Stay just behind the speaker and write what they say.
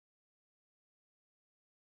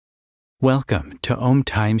Welcome to Om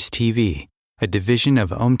Times TV, a division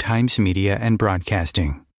of Om Times Media and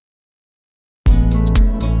Broadcasting.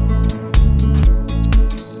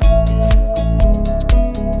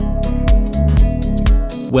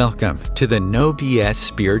 Welcome to the No BS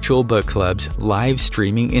Spiritual Book Club's live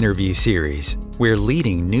streaming interview series, where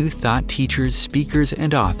leading new thought teachers, speakers,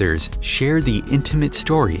 and authors share the intimate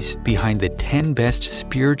stories behind the 10 best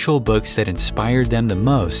spiritual books that inspired them the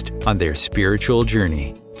most on their spiritual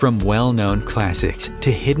journey. From well-known classics to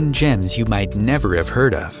hidden gems you might never have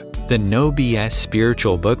heard of, the No BS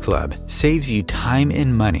Spiritual Book Club saves you time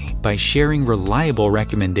and money by sharing reliable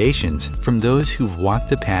recommendations from those who've walked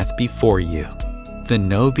the path before you. The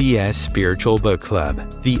No BS Spiritual Book Club,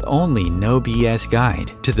 the only no BS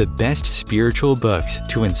guide to the best spiritual books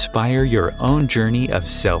to inspire your own journey of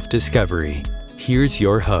self-discovery. Here's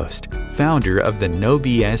your host, founder of the No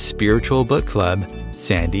BS Spiritual Book Club,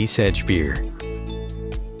 Sandy Sedgbeer.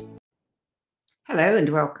 Hello and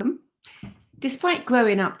welcome. Despite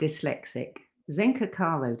growing up dyslexic, Zenka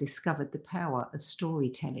Caro discovered the power of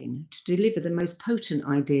storytelling to deliver the most potent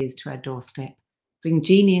ideas to our doorstep, bring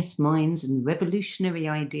genius minds and revolutionary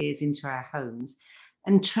ideas into our homes,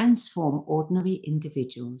 and transform ordinary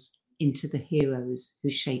individuals into the heroes who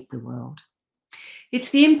shape the world. It's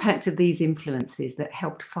the impact of these influences that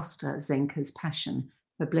helped foster Zenka's passion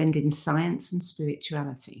for blending science and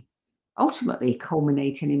spirituality, ultimately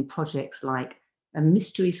culminating in projects like a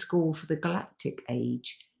mystery school for the galactic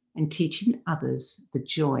age and teaching others the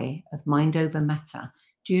joy of mind over matter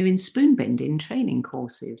during spoon-bending training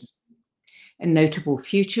courses. A notable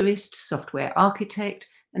futurist, software architect,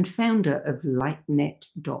 and founder of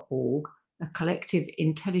LightNet.org, a collective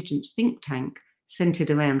intelligence think tank centered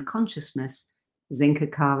around consciousness,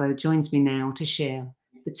 Zenka Caro joins me now to share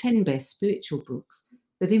the 10 best spiritual books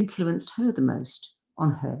that influenced her the most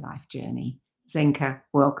on her life journey. Zenka,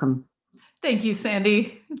 welcome. Thank you,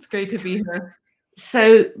 Sandy. It's great to be here.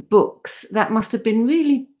 So, books, that must have been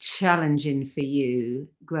really challenging for you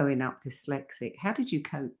growing up dyslexic. How did you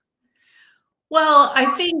cope? Well, I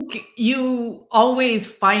think you always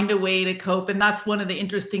find a way to cope. And that's one of the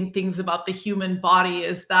interesting things about the human body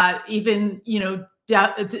is that even,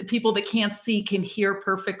 people that can't see can hear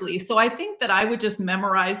perfectly. So I think that I would just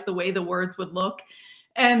memorize the way the words would look.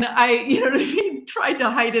 And I, tried to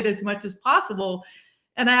hide it as much as possible.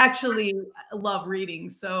 And I actually love reading.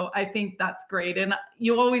 So I think that's great. And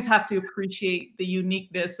you always have to appreciate the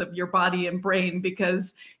uniqueness of your body and brain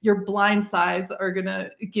because your blind sides are going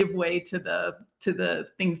to give way to the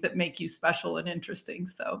things that make you special and interesting.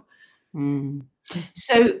 So,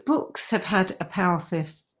 So books have had a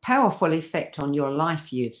powerful effect on your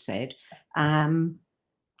life, you've said. Tell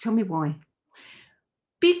me why.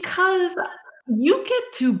 Because you get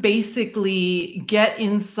to basically get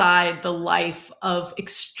inside the life of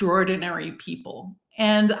extraordinary people.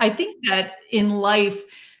 And I think that in life,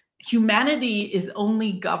 humanity is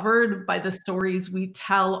only governed by the stories we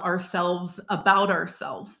tell ourselves about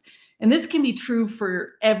ourselves. And this can be true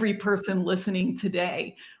for every person listening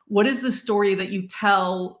today. What is the story that you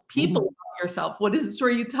tell people about yourself? What is the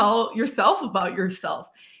story you tell yourself about yourself?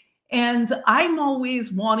 And I'm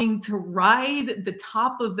always wanting to ride the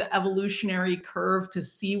top of the evolutionary curve to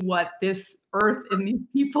see what this earth and these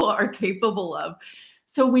people are capable of.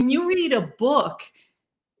 So when you read a book,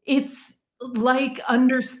 it's like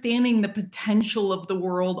understanding the potential of the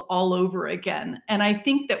world all over again. And I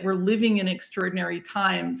think that we're living in extraordinary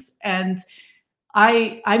times. And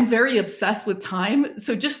I'm very obsessed with time.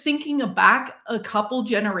 So just thinking back a couple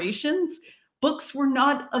generations, books were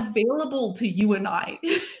not available to you and I.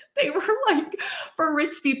 They were like for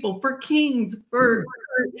rich people, for kings,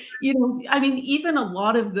 even a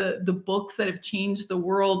lot of the books that have changed the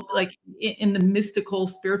world, like in the mystical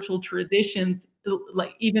spiritual traditions,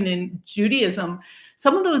 like even in Judaism,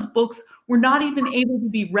 some of those books were not even able to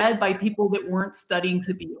be read by people that weren't studying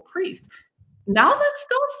to be a priest. Now that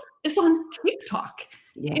stuff is on TikTok.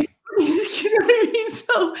 Yeah. You know what I mean?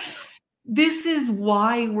 So this is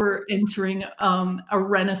why we're entering a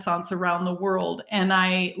renaissance around the world. And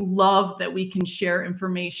I love that we can share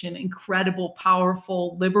information, incredible,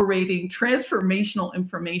 powerful, liberating, transformational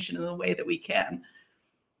information in the way that we can.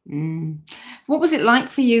 What was it like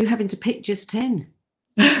for you having to pick just 10?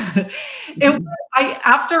 After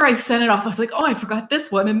I sent it off, I was like, oh, I forgot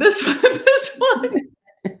this one and this one and this one.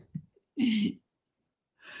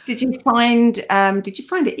 Did you find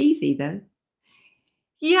it easy though?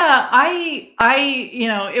 Yeah,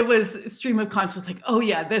 it was stream of consciousness, like, oh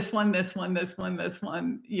yeah, this one.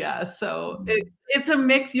 Yeah. So it's a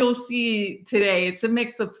mix you'll see today. It's a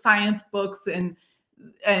mix of science books and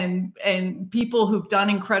and people who've done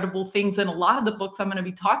incredible things. And a lot of the books I'm going to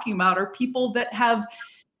be talking about are people that have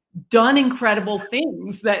done incredible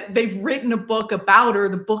things that they've written a book about, or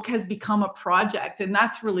the book has become a project. And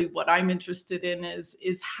that's really what I'm interested in,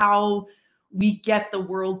 is how we get the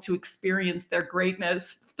world to experience their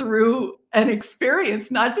greatness through an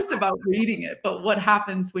experience, not just about reading it, but what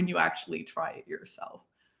happens when you actually try it yourself.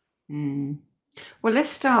 Well, let's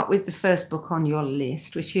start with the first book on your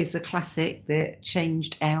list, which is the classic that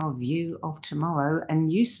changed our view of tomorrow,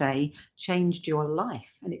 and you say changed your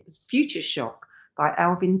life. And it was Future Shock by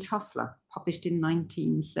Alvin Toffler, published in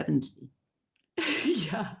 1970.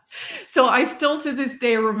 Yeah. So I still to this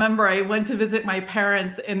day remember I went to visit my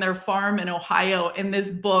parents in their farm in Ohio, and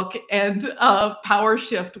this book and Power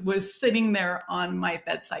Shift was sitting there on my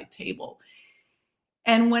bedside table.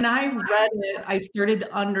 And when I read it, I started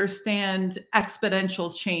to understand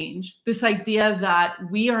exponential change, this idea that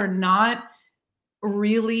we are not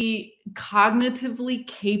really cognitively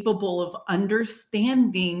capable of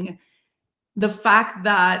understanding the fact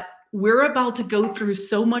that we're about to go through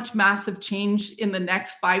so much massive change in the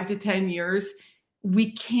next 5 to 10 years.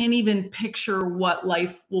 We can't even picture what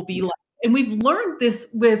life will be like. And we've learned this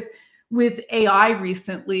with AI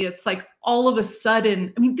recently. It's like all of a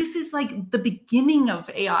sudden, I mean, this is like the beginning of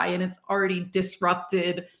AI, and it's already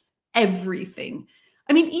disrupted everything.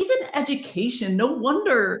 I mean, even education, no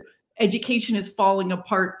wonder education is falling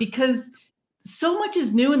apart, because so much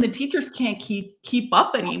is new and the teachers can't keep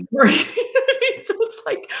up anymore. So it's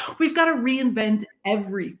like we've got to reinvent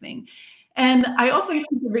everything. And I often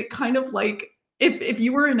think of it kind of like if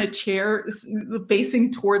you were in a chair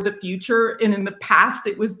facing toward the future, and in the past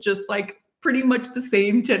it was just like pretty much the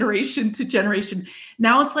same generation to generation.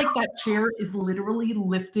 Now it's like that chair is literally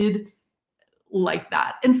lifted like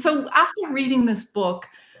that. And so after reading this book,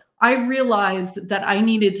 I realized that I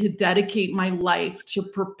needed to dedicate my life to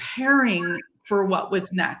preparing for what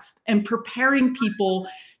was next, and preparing people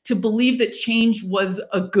to believe that change was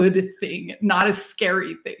a good thing, not a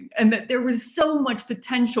scary thing, and that there was so much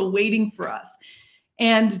potential waiting for us,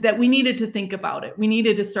 and that we needed to think about it. We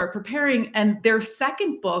needed to start preparing. And their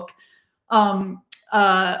second book, Power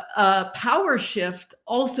Shift,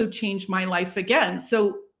 also changed my life again.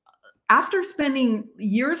 So after spending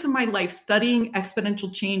years of my life studying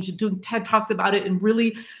exponential change and doing TED Talks about it, and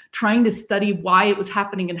really trying to study why it was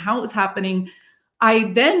happening and how it was happening,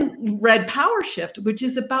 I then read Power Shift, which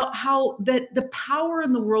is about how that the power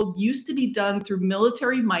in the world used to be done through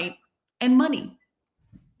military might and money.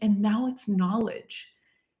 And now it's knowledge.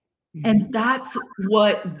 And that's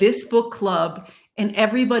what this book club and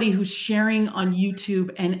everybody who's sharing on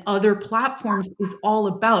YouTube and other platforms is all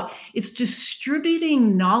about. It's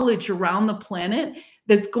distributing knowledge around the planet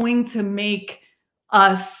that's going to make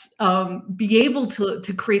us be able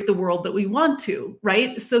to create the world that we want to,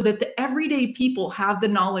 right? So that the everyday people have the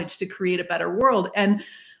knowledge to create a better world. And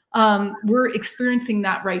we're experiencing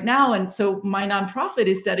that right now. And so my nonprofit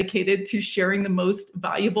is dedicated to sharing the most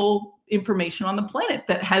valuable information on the planet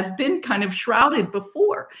that has been kind of shrouded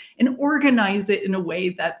before, and organize it in a way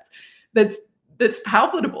that's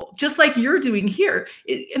palatable, just like you're doing here.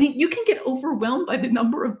 I mean, you can get overwhelmed by the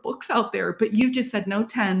number of books out there, but you just said no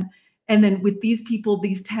 10. And then with these people,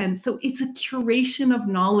 these 10. So it's a curation of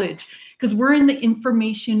knowledge, because we're in the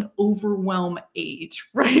information overwhelm age,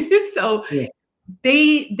 right? So yes.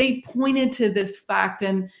 They pointed to this fact.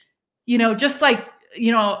 And, you know, just like,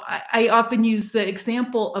 you know, I often use the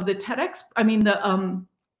example of the TEDx, I mean,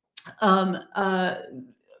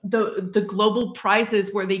 the global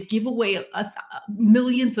prizes where they give away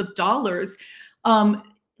millions of dollars.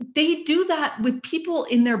 They do that with people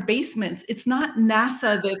in their basements. It's not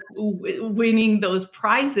NASA that's winning those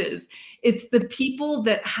prizes. It's the people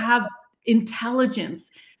that have intelligence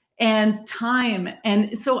and time.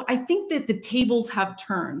 And so I think that the tables have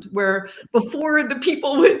turned, where before the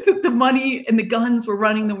people with the money and the guns were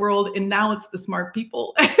running the world, and now it's the smart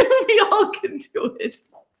people. We all can do it.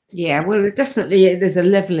 Yeah, well, definitely there's a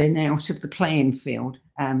leveling out of the playing field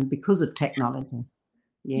because of technology.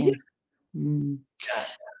 Yeah.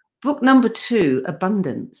 Book number 2,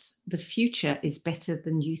 Abundance. The future is better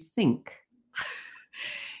than you think.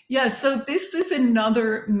 Yeah, so this is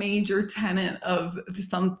another major tenet of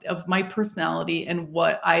some of my personality, and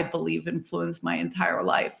what I believe influenced my entire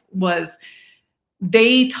life was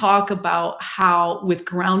they talk about how, with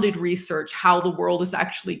grounded research, how the world is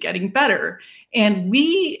actually getting better. And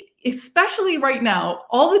we, especially right now,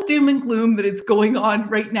 all the doom and gloom that is going on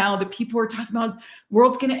right now, that people are talking about,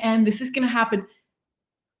 world's going to end, this is going to happen.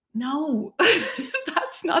 no,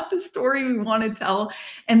 that's not the story we want to tell.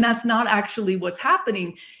 And that's not actually what's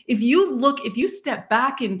happening. If you step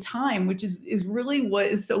back in time, which is really what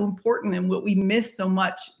is so important and what we miss so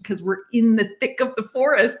much because we're in the thick of the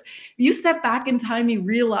forest. If you step back in time, you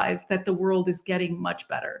realize that the world is getting much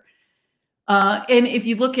better. And if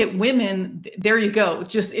you look at women, there you go.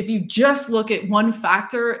 Just if you just look at one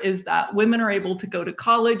factor, is that women are able to go to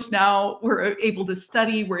college now. We're able to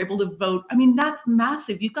study. We're able to vote. I mean, that's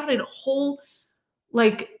massive. You've got a whole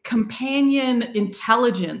like companion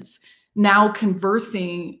intelligence now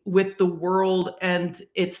conversing with the world and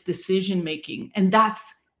its decision making, and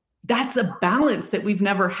that's a balance that we've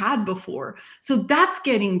never had before. So that's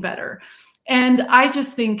getting better. And I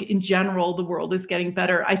just think in general, the world is getting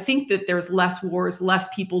better. I think that there's less wars,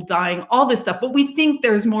 less people dying, all this stuff, but we think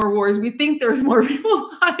there's more wars. We think there's more people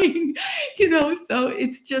dying, so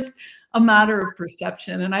it's just a matter of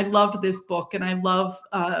perception. And I loved this book, and I love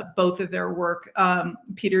both of their work.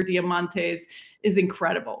 Peter Diamandis is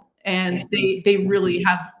incredible. And they really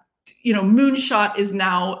have, moonshot is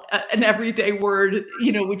now an everyday word,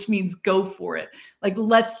 which means go for it. Like,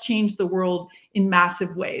 let's change the world in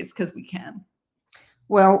massive ways because we can.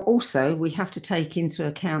 Well, also, we have to take into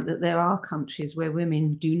account that there are countries where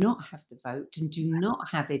women do not have the vote and do not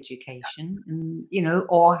have education, and,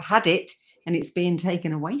 or had it and it's being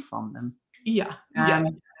taken away from them. Yeah.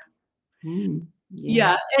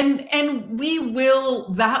 Yeah. And we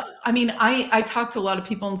will I talk to a lot of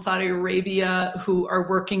people in Saudi Arabia who are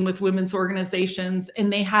working with women's organizations,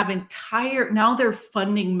 and they have now they're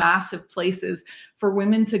funding massive places for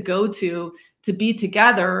women to go to be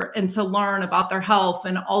together and to learn about their health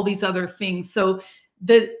and all these other things. So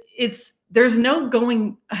there's no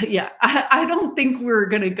going. I don't think we're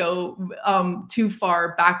going to go too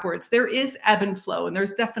far backwards. There is ebb and flow, and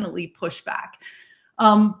there's definitely pushback.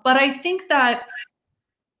 But I think that,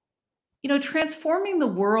 transforming the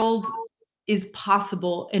world is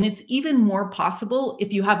possible. And it's even more possible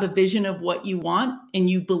if you have a vision of what you want and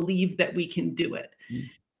you believe that we can do it.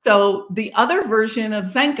 So the other version of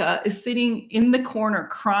Zenka is sitting in the corner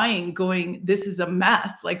crying, going, this is a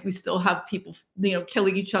mess. Like, we still have people,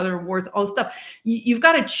 killing each other in wars, all this stuff. You've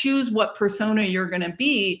got to choose what persona you're going to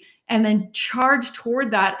be and then charge toward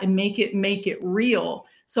that and make it real.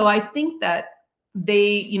 So I think that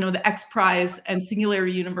the X Prize and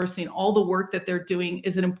Singularity University and all the work that they're doing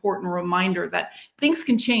is an important reminder that things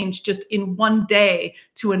can change just in one day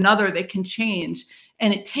to another. They can change.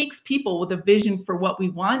 And it takes people with a vision for what we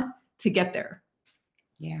want to get there.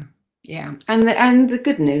 Yeah. And the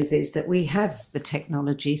good news is that we have the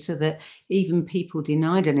technology so that even people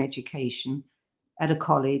denied an education at a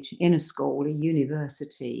college, in a school, a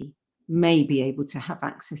university, may be able to have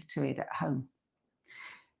access to it at home.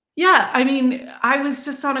 Yeah, I was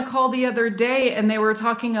just on a call the other day, and they were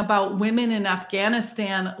talking about women in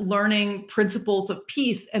Afghanistan learning principles of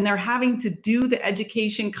peace, and they're having to do the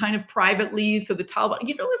education kind of privately. So the Taliban,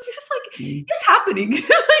 it's just like, it's happening. Like,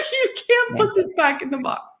 you can't put this back in the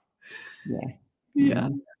box.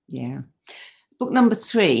 Yeah. Book number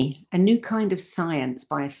 3, A New Kind of Science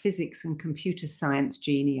by a physics and computer science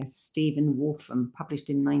genius, Stephen Wolfram, published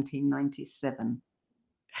in 1997.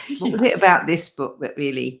 What was it about this book that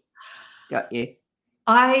really got you?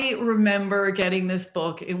 I remember getting this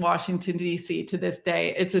book in Washington, D.C. to this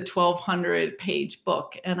day. It's a 1,200-page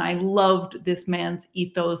book, and I loved this man's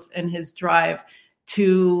ethos and his drive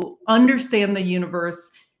to understand the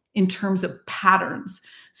universe in terms of patterns.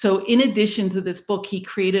 So in addition to this book, he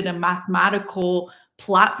created a mathematical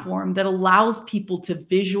platform that allows people to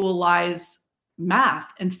visualize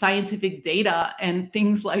math and scientific data and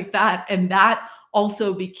things like that. And that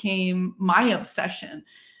also became my obsession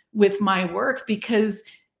with my work, because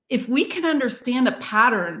if we can understand a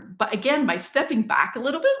pattern, but again, by stepping back a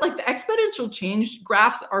little bit, like the exponential change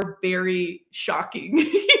graphs are very shocking.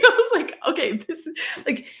 It's like, okay, this is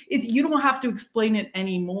like, you don't have to explain it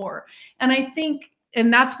anymore. And I think,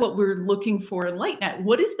 and that's what we're looking for in LightNet.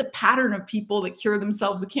 What is the pattern of people that cure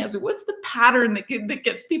themselves of cancer? What's the pattern that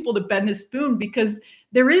gets people to bend a spoon? Because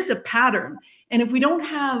there is a pattern. And if we don't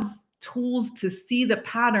have tools to see the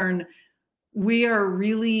pattern, we are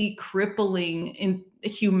really crippling in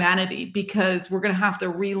humanity, because we're going to have to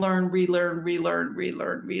relearn.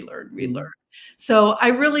 So I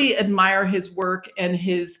really admire his work and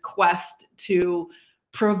his quest to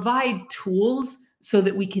provide tools so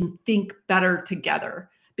that we can think better together,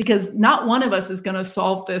 because not one of us is going to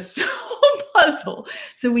solve this whole puzzle.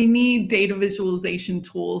 So we need data visualization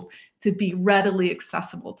tools to be readily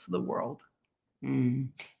accessible to the world.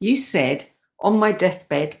 You said On my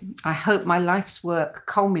deathbed, I hope my life's work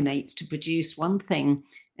culminates to produce one thing,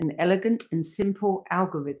 an elegant and simple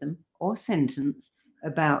algorithm or sentence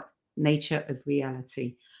about nature of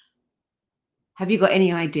reality. Have you got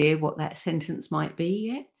any idea what that sentence might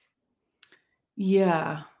be yet?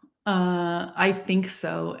 Yeah, I think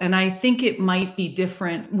so. And I think it might be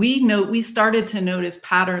different. We started to notice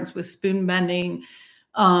patterns with spoon bending,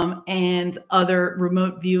 and other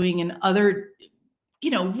remote viewing and other,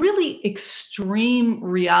 really extreme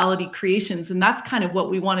reality creations. And that's kind of what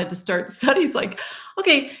we wanted to start studies like,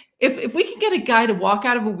 okay, if we can get a guy to walk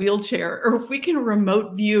out of a wheelchair, or if we can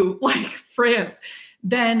remote view like France,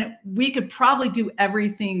 then we could probably do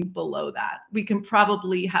everything below that. We can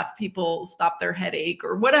probably have people stop their headache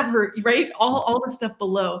or whatever, right? All the stuff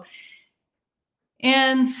below.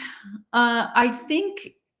 And I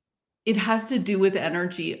think it has to do with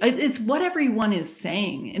energy. It's what everyone is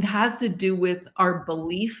saying. It has to do with our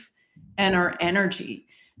belief and our energy.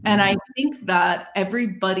 And I think that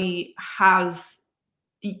everybody has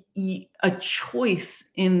a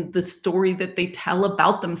choice in the story that they tell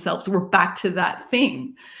about themselves. We're back to that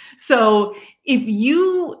thing. So if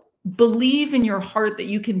you believe in your heart that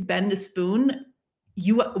you can bend a spoon,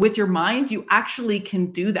 you with your mind, you actually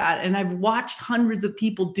can do that. And I've watched hundreds of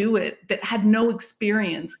people do it that had no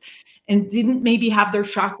experience and didn't maybe have their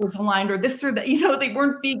chakras aligned or this or that, they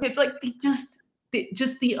weren't vegan. It's like just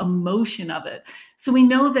the emotion of it. So we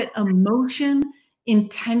know that emotion,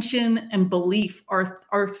 intention, and belief are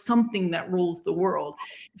something that rules the world.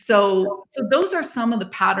 So those are some of the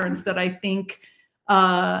patterns that I think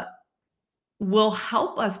will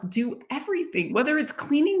help us do everything, whether it's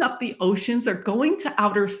cleaning up the oceans or going to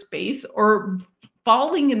outer space or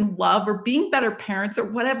falling in love or being better parents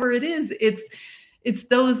or whatever it is. It's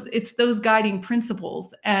those guiding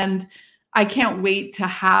principles. And I can't wait to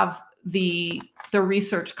have the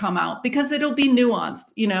research come out, because it'll be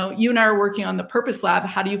nuanced. You and I are working on the Purpose Lab.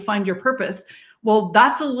 How do you find your purpose? Well,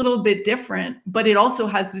 that's a little bit different, but it also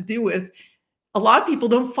has to do with a lot of people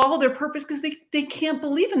don't follow their purpose because they can't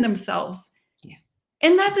believe in themselves. Yeah.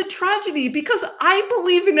 And that's a tragedy, because I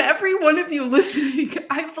believe in every one of you listening.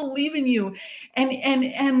 I believe in you.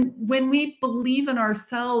 And when we believe in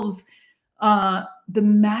ourselves, the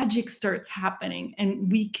magic starts happening, and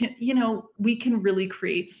we can really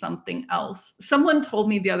create something else. Someone told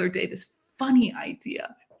me the other day this funny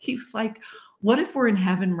idea. He was like, what if we're in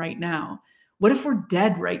heaven right now? What if we're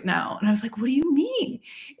dead right now? And I was like, what do you mean?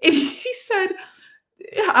 And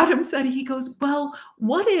Adam said, he goes, well,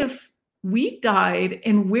 what if we died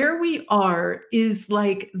and where we are is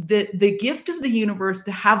like the gift of the universe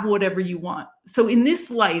to have whatever you want. So in this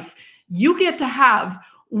life, you get to have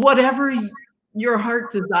whatever your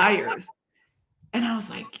heart desires. And I was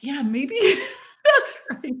like, yeah, maybe that's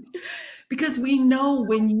right. Because we know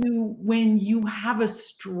when you have a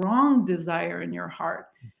strong desire in your heart,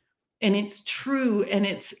 and it's true, and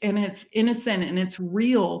it's innocent, and it's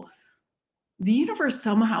real, the universe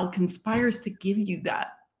somehow conspires to give you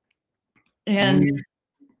that. And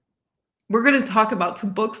we're going to talk about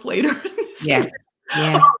some books later. Yeah.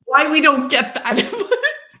 Why we don't get that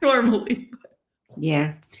normally.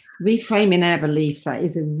 Yeah. Reframing our beliefs, that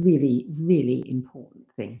is a really, really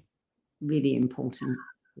important thing. Really important.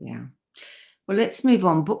 Yeah. Well, let's move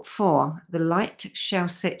on. Book 4, The Light Shall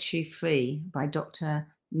Set You Free, by Dr.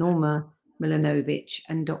 Norma Milanovic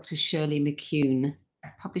and Dr. Shirley McCune,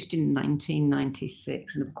 published in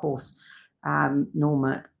 1996. And of course,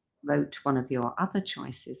 Norma wrote one of your other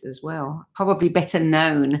choices as well, probably better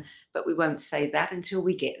known, but we won't say that until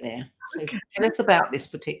we get there. So tell us about this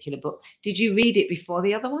particular book. Did you read it before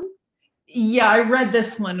the other one? Yeah, I read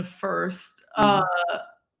this one first.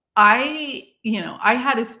 I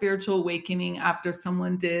had a spiritual awakening after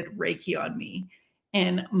someone did Reiki on me,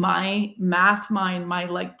 and my math mind, my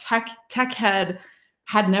like tech head,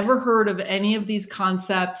 had never heard of any of these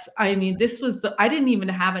concepts. I mean, I didn't even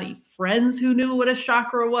have any friends who knew what a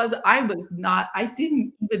chakra was. I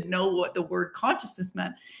didn't even know what the word consciousness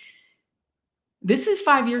meant. This is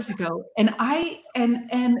 5 years ago. And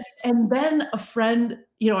then a friend,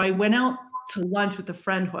 I went out to lunch with a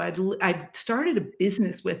friend who I'd started a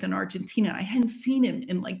business with in Argentina. I hadn't seen him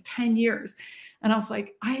in like 10 years. And I was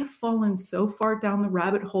like, I have fallen so far down the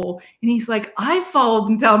rabbit hole. And he's like, I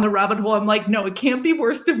followed down the rabbit hole. I'm like, no, it can't be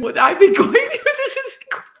worse than what I've been going through. This is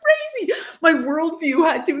crazy. My worldview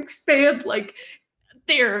had to expand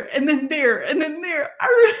there and then there and then there. I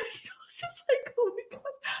was just like, oh my God.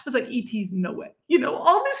 I was like, ET's no way.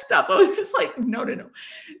 All this stuff. I was just like, no.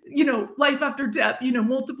 Life after death,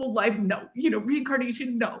 multiple life, no.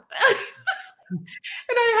 Reincarnation, no. And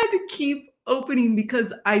I had to keep opening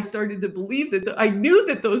because I started to believe that I knew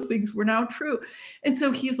that those things were now true. And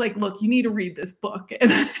so he's like, look, you need to read this book.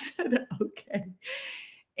 And I said, okay.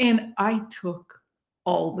 And I took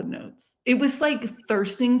all the notes. It was like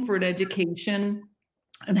thirsting for an education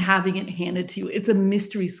and having it handed to you. It's a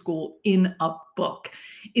mystery school in a book.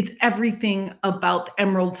 It's everything about the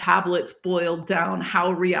emerald tablets boiled down,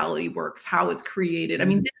 how reality works, how it's created. I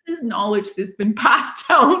mean, this is knowledge that's been passed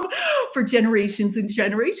down for generations and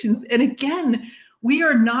generations. And again, we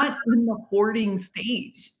are not in the hoarding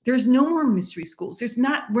stage. There's no more mystery schools.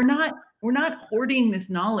 We're not hoarding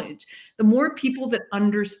this knowledge. The more people that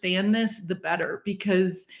understand this, the better,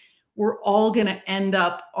 because we're all going to end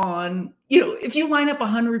up on, if you line up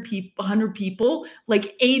 100 people,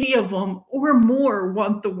 like 80 of them or more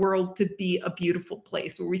want the world to be a beautiful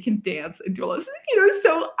place where we can dance and do all this,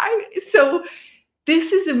 so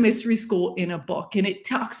this is a mystery school in a book, and it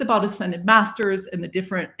talks about ascended masters and the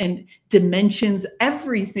different and dimensions.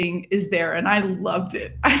 Everything is there. And I loved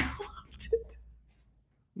it.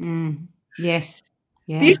 Yes.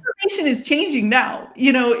 Yeah. The information is changing now.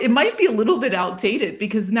 It might be a little bit outdated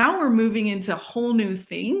because now we're moving into a whole new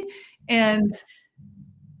thing. And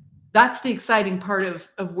that's the exciting part of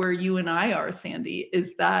where you and I are, Sandy,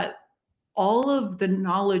 is that all of the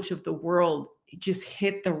knowledge of the world just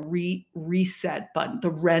hit the reset button, the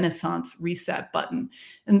Renaissance reset button.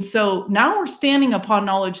 And so now we're standing upon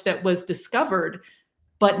knowledge that was discovered,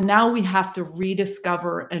 but now we have to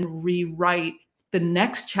rediscover and rewrite the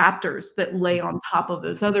next chapters that lay on top of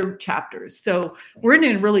those other chapters. So we're in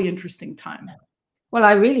a really interesting time. Well,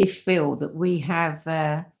 I really feel that we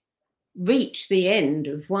have reached the end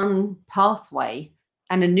of one pathway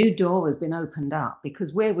and a new door has been opened up,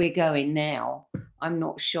 because where we're going now, I'm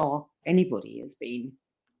not sure anybody has been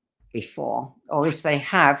before, or if they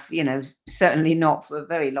have, certainly not for a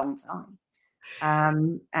very long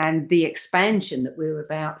time. And the expansion that we're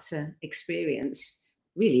about to experience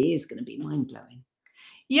really is going to be mind-blowing.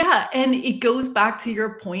 Yeah, and it goes back to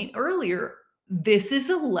your point earlier. This is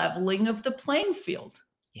a leveling of the playing field.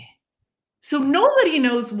 Yeah. So nobody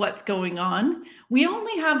knows what's going on. We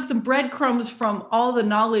only have some breadcrumbs from all the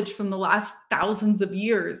knowledge from the last thousands of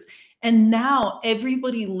years. And now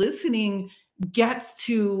everybody listening gets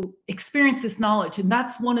to experience this knowledge. And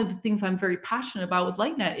that's one of the things I'm very passionate about with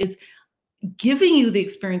LightNet, is giving you the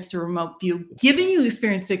experience to remote view, giving you the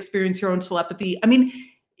experience to experience your own telepathy. I mean,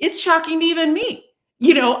 it's shocking to even me.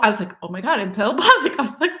 I was like, oh my God, I'm telepathic. I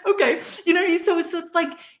was like, okay. So it's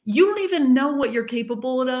like, you don't even know what you're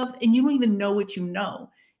capable of, and you don't even know what you know.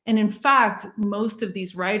 And in fact, most of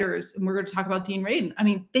these writers, and we're going to talk about Dean Radin, I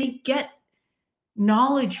mean, they get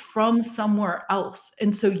knowledge from somewhere else.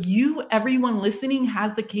 And so everyone listening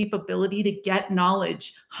has the capability to get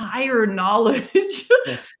knowledge, higher knowledge,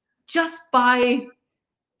 just by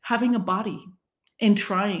having a body and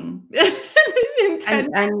trying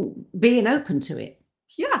and being open to it.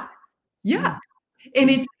 Yeah. And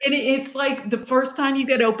it's like the first time you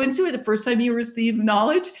get open to it, the first time you receive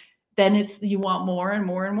knowledge, then you want more and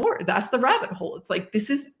more and more. That's the rabbit hole. It's like, this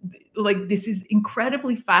is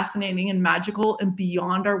incredibly fascinating and magical and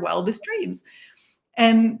beyond our wildest dreams.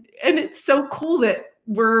 And it's so cool that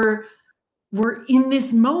we're in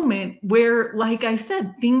this moment where, like I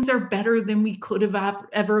said, things are better than we could have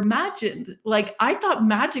ever imagined. Like, I thought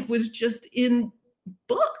magic was just in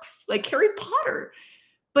books, like Harry Potter,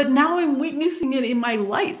 but now I'm witnessing it in my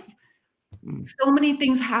life. So many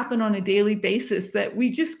things happen on a daily basis that we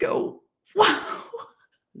just go, wow.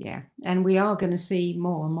 Yeah. And we are going to see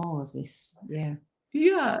more and more of this. Yeah.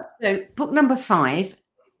 Yeah. So book number 5,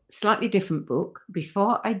 slightly different book,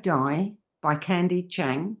 Before I Die by Candy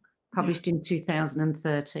Chang, published in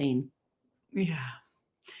 2013. Yeah.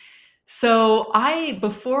 So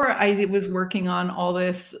before I was working on all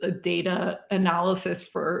this data analysis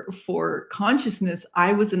for consciousness,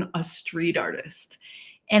 I was a street artist.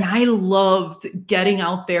 And I loved getting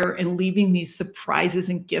out there and leaving these surprises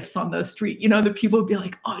and gifts on the street. The people would be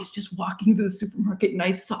like, oh, I was just walking to the supermarket and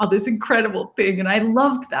I saw this incredible thing. And I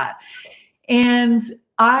loved that. And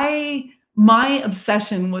my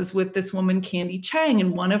obsession was with this woman, Candy Chang,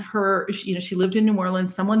 and one of her, she lived in New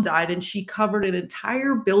Orleans, someone died, and she covered an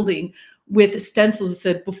entire building with stencils that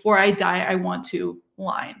said, before I die, I want to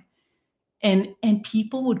line. And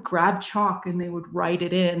people would grab chalk and they would write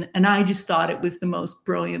it in. And I just thought it was the most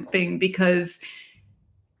brilliant thing, because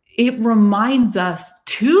it reminds us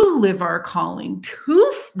to live our calling,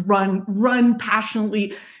 to run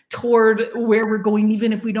passionately toward where we're going,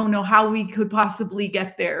 even if we don't know how we could possibly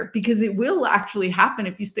get there, because it will actually happen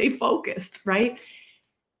if you stay focused, right?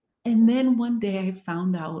 And then one day I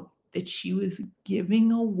found out that she was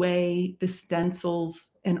giving away the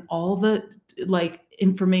stencils and all the like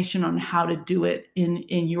information on how to do it in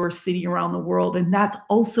your city around the world. And that's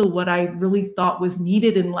also what I really thought was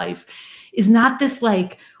needed in life, is not this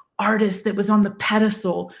like artist that was on the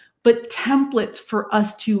pedestal, but templates for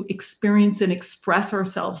us to experience and express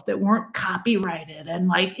ourselves that weren't copyrighted and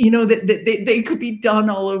like, you know, that they could be done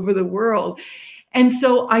all over the world. And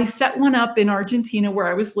so I set one up in Argentina where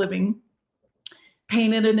I was living,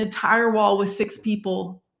 painted an entire wall with 6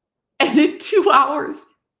 people, and in 2 hours,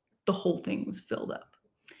 the whole thing was filled up.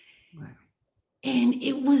 Wow. And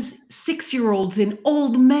it was 6-year-olds and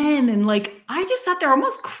old men. And like, I just sat there,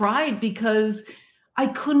 almost cried, because I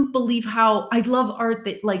couldn't believe how I love art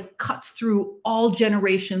that like cuts through all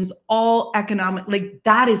generations, all economic, like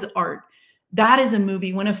that is art. That is a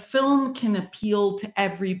movie. When a film can appeal to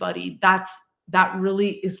everybody, that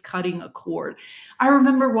really is cutting a chord. I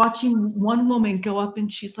remember watching one woman go up and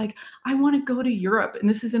she's like, I want to go to Europe. And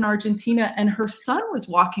this is in Argentina. And her son was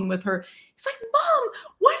walking with her. He's like, Mom,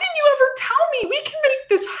 why didn't you ever tell me? We can make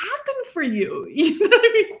this happen for you. You know what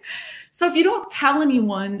I mean? So if you don't tell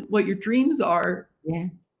anyone what your dreams are, yeah,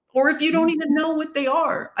 or if you don't even know what they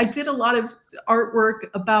are. I did a lot of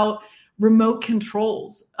artwork about remote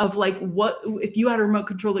controls of like, what if you had a remote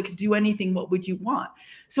control that could do anything, what would you want?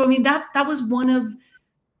 So I mean, that was one of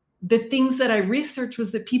the things that I researched,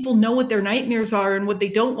 was that people know what their nightmares are and what they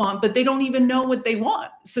don't want, but they don't even know what they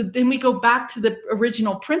want. So then we go back to the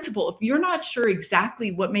original principle. If you're not sure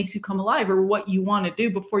exactly what makes you come alive or what you want to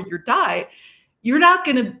do before you die, you're not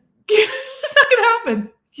going to, it's not going to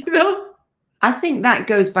happen, you know? I think that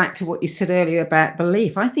goes back to what you said earlier about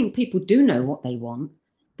belief. I think people do know what they want.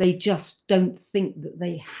 They just don't think that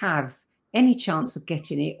they have any chance of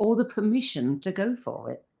getting it or the permission to go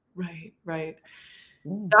for it. Right, right.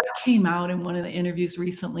 Yeah. That came out in one of the interviews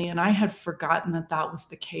recently, and I had forgotten that was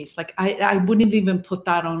the case. Like I wouldn't have even put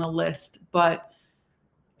that on a list, but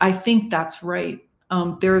I think that's right.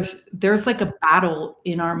 There's like a battle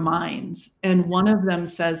in our minds, and one of them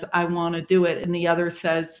says, I want to do it. And the other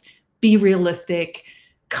says, be realistic.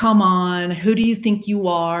 Come on. Who do you think you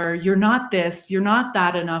are? You're not this, you're not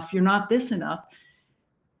that enough. You're not this enough.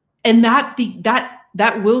 And that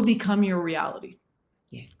will become your reality.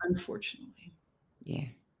 Yeah. Unfortunately. Yeah.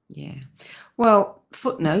 Yeah. Well,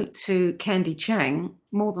 footnote to Candy Chang,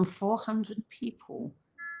 more than 400 people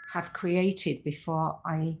have created Before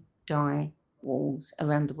I Die walls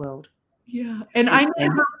around the world. Yeah. And I know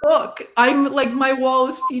her book. I'm like, my wall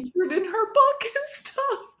is featured in her book and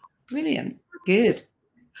stuff. Brilliant. Good.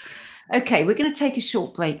 Okay, we're going to take a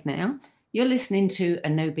short break now. You're listening to a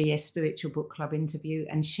No BS Spiritual Book Club interview,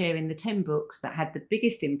 and sharing the 10 books that had the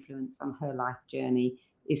biggest influence on her life journey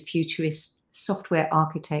is futurist, software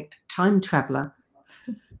architect, time traveler,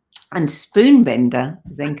 and spoonbender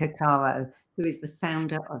Zenka Caro, who is the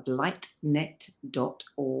founder of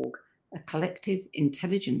LightNet.org, a collective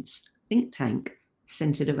intelligence think tank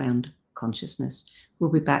centered around consciousness.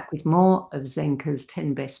 We'll be back with more of Zenka's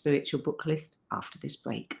 10 best spiritual book list after this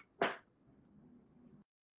break.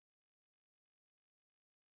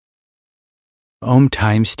 Om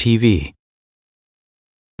Times TV.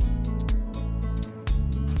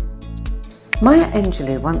 Maya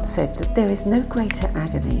Angelou once said that there is no greater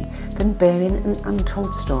agony than bearing an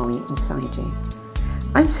untold story inside you.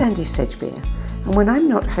 I'm Sandy Sedgbeer, and when I'm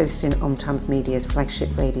not hosting Om Times Media's flagship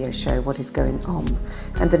radio show, What Is Going On,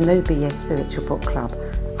 and the No BS Spiritual Book Club,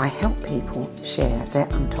 I help people share their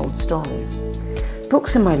untold stories.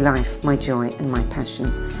 Books are my life, my joy, and my passion,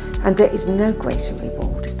 and there is no greater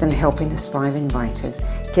reward than helping aspiring writers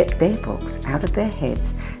get their books out of their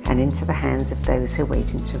heads and into the hands of those who are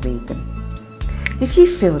waiting to read them. If you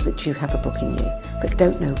feel that you have a book in you but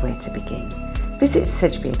don't know where to begin, visit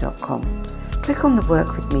sedgbeer.com, click on the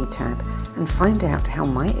Work With Me tab, and find out how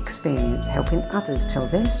my experience helping others tell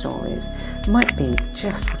their stories might be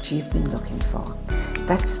just what you've been looking for.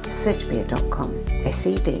 That's sedgbeer.com,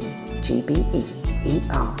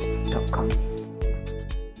 SEDGBEER.com.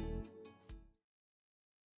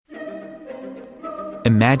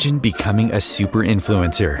 Imagine becoming a super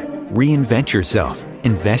influencer. Reinvent yourself,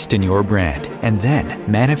 invest in your brand, and then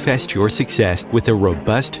manifest your success with a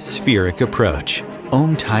robust spheric approach.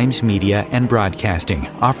 Om Times Media and Broadcasting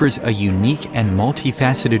offers a unique and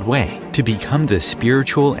multifaceted way to become the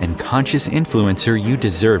spiritual and conscious influencer you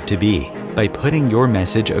deserve to be by putting your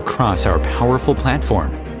message across our powerful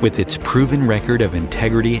platform with its proven record of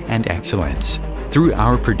integrity and excellence. Through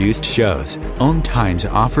our produced shows, Om Times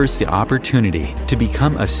offers the opportunity to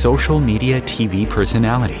become a social media TV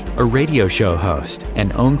personality, a radio show host,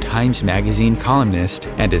 an Om Times magazine columnist,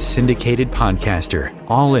 and a syndicated podcaster,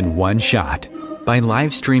 all in one shot. By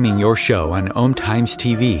live streaming your show on Om Times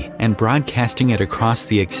TV and broadcasting it across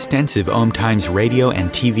the extensive Om Times radio and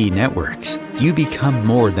TV networks, you become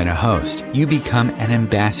more than a host. You become an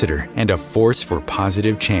ambassador and a force for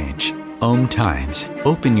positive change. Om Times.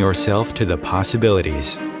 Open yourself to the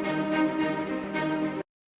possibilities.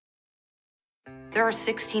 There are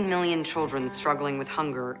 16 million children struggling with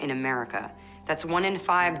hunger in America. That's 1 in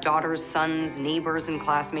 5 daughters, sons, neighbors, and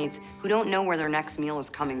classmates who don't know where their next meal is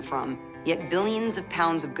coming from. Yet billions of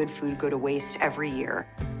pounds of good food go to waste every year.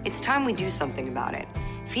 It's time we do something about it.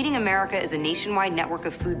 Feeding America is a nationwide network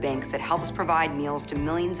of food banks that helps provide meals to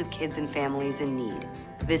millions of kids and families in need.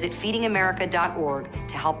 Visit feedingamerica.org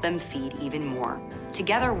to help them feed even more.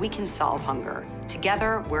 Together, we can solve hunger.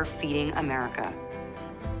 Together, we're feeding America.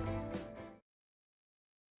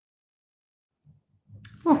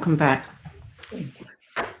 Welcome back.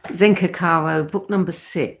 Zenka Caro, book number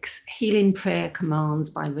 6, Healing Prayer Commands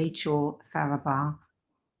by Rachel Farabaugh,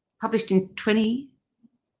 published in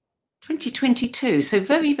 2022, so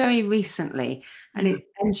very, very recently. And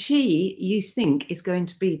she, you think, is going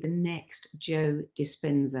to be the next Joe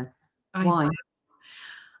Dispenza. Why?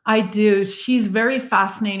 I do. She's very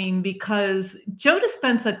fascinating because Joe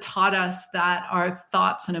Dispenza taught us that our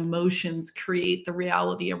thoughts and emotions create the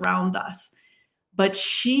reality around us. But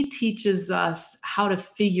she teaches us how to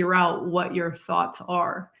figure out what your thoughts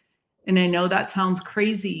are. And I know that sounds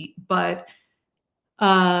crazy, but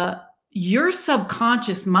your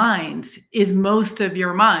subconscious mind is most of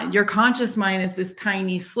your mind. Your conscious mind is this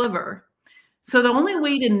tiny sliver. So the only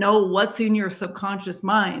way to know what's in your subconscious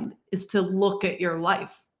mind is to look at your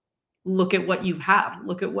life. Look at what you have.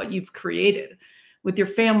 Look at what you've created with your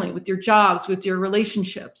family, with your jobs, with your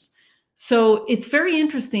relationships. So it's very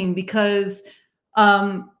interesting because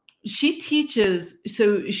she teaches,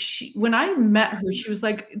 when I met her, she was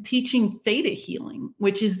like teaching theta healing,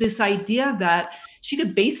 which is this idea that she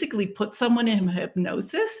could basically put someone in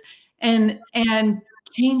hypnosis and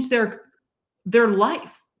change their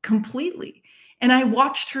life completely. And I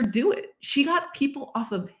watched her do it. She got people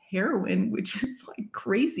off of heroin, which is like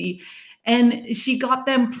crazy. And she got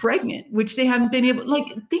them pregnant, which they haven't been able, like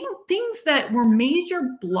things that were major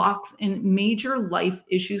blocks and major life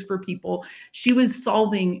issues for people. She was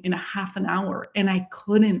solving in a half an hour, and I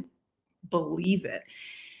couldn't believe it.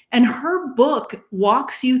 And her book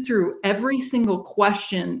walks you through every single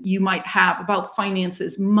question you might have about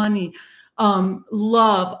finances, money,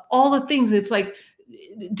 love, all the things. It's like,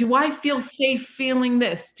 do I feel safe feeling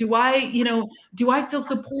this? Do I feel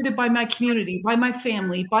supported by my community, by my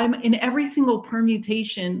family, in every single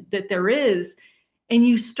permutation that there is? And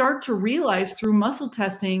you start to realize through muscle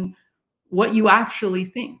testing what you actually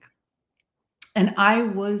think. And I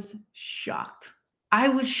was shocked. I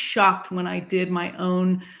was shocked when I did my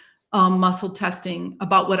own muscle testing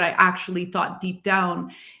about what I actually thought deep down.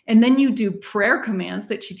 And then you do prayer commands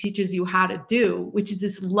that she teaches you how to do, which is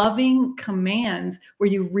this loving command where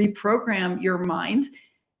you reprogram your mind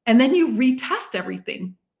and then you retest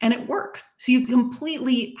everything and it works. So you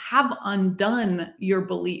completely have undone your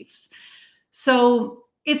beliefs. So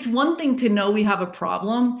it's one thing to know we have a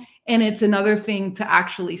problem, and it's another thing to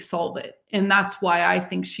actually solve it. And that's why I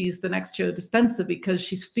think she's the next Joe Dispenza, because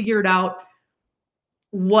she's figured out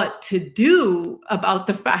what to do about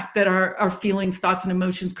the fact that our feelings, thoughts, and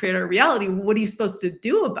emotions create our reality. What are you supposed to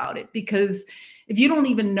do about it? Because if you don't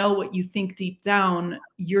even know what you think deep down,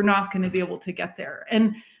 you're not going to be able to get there.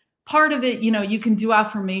 And part of it, you can do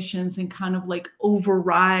affirmations and kind of like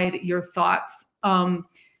override your thoughts.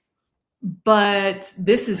 But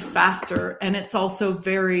this is faster, and it's also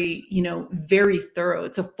very, very thorough.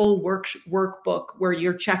 It's a full workbook where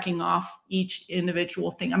you're checking off each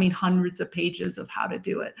individual thing. I mean, hundreds of pages of how to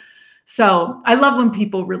do it. So I love when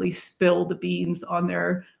people really spill the beans on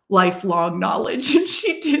their lifelong knowledge, and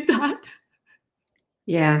she did that.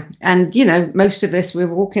 Yeah. And, most of us,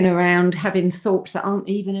 we're walking around having thoughts that aren't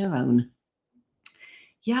even our own.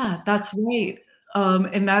 Yeah, that's right. And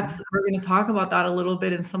we're going to talk about that a little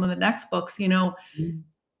bit in some of the next books.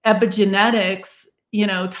 Epigenetics,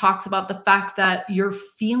 talks about the fact that your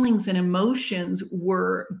feelings and emotions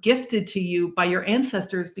were gifted to you by your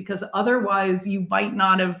ancestors, because otherwise you might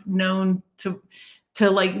not have known to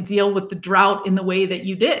like deal with the drought in the way that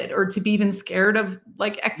you did, or to be even scared of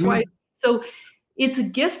like X, Y. So it's a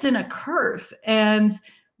gift and a curse. And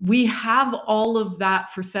we have all of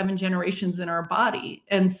that for 7 generations in our body.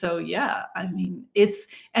 And so, yeah, I mean,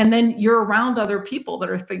 and then you're around other people that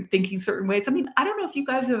are thinking certain ways. I mean, I don't know if you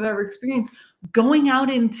guys have ever experienced going out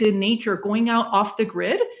into nature, going out off the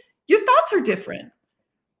grid, your thoughts are different.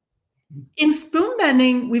 In spoon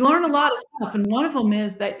bending, we learn a lot of stuff. And one of them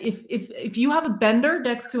is that if you have a bender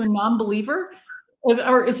next to a non-believer,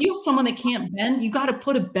 Or if you have someone that can't bend, you got to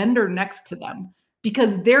put a bender next to them,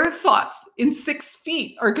 because their thoughts in 6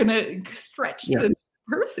 feet are going to stretch the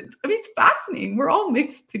person's. I mean, it's fascinating. We're all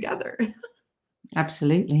mixed together.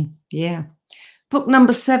 Absolutely. Yeah. Book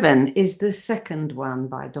number 7 is the second one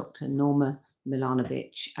by Dr. Norma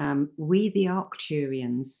Milanovic, We the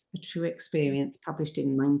Arcturians, A True Experience, published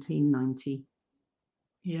in 1990.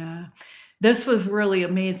 Yeah, this was really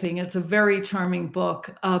amazing. It's a very charming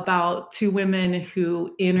book about 2 women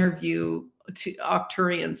who interview 2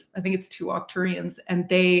 Arcturians. I think it's 2 Arcturians, and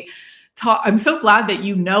they talk. I'm so glad that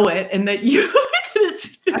you know it and that you.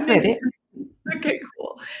 I've read it. Okay,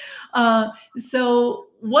 cool. So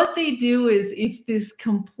what they do is it's this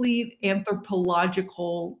complete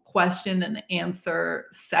anthropological question and answer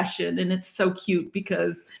session, and it's so cute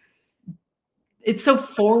because it's so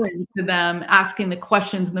foreign to them, asking the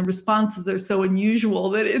questions, and the responses are so unusual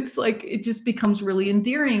that it's like it just becomes really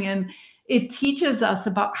endearing, and it teaches us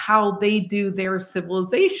about how they do their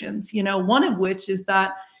civilizations. One of which is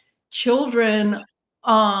that children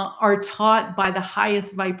are taught by the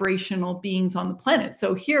highest vibrational beings on the planet.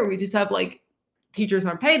 So here we just have like teachers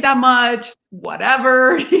aren't paid that much,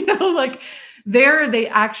 whatever, like there they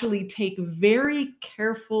actually take very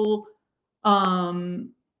careful a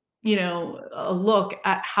look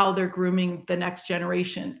at how they're grooming the next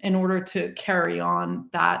generation in order to carry on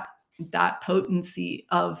that potency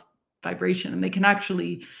of vibration. And they can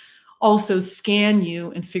actually also scan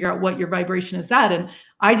you and figure out what your vibration is at. And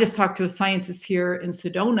I just talked to a scientist here in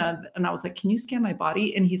Sedona, and I was like, can you scan my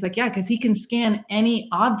body? And he's like, yeah, because he can scan any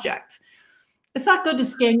object. It's not good to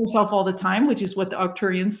scan yourself all the time, which is what the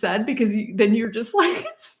Arcturians said, because then you're just like,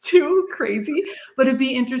 it's too crazy. But it'd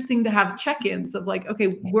be interesting to have check-ins of like, okay,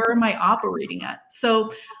 where am I operating at?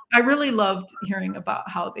 So I really loved hearing about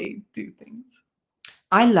how they do things.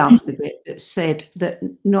 I love the bit that said that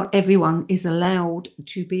not everyone is allowed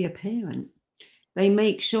to be a parent. They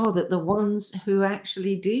make sure that the ones who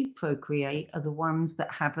actually do procreate are the ones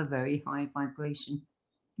that have a very high vibration.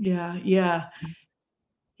 Yeah.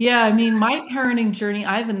 Yeah, I mean, my parenting journey,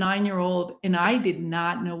 I have a 9-year-old and I did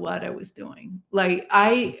not know what I was doing. Like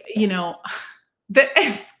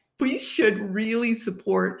we should really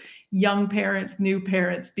support young parents, new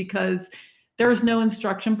parents, because there's no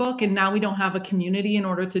instruction book and now we don't have a community in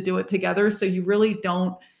order to do it together. So you really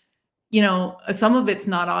don't, some of it's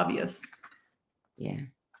not obvious. Yeah.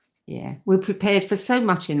 We're prepared for so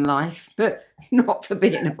much in life, but not for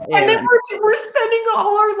being a parent. And then we're spending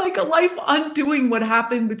all our life undoing what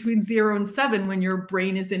happened between 0 and 7 when your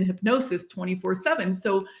brain is in hypnosis 24/7.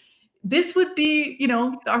 So this would be, the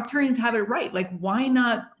Arcturians have it right. Like, why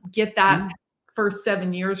not get that first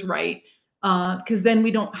 7 years right? Because then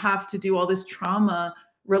we don't have to do all this trauma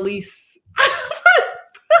release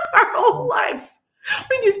our whole lives.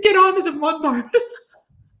 We just get on to the fun part.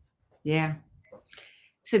 Yeah.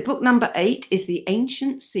 So book number 8 is The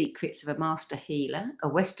Ancient Secrets of a Master Healer, a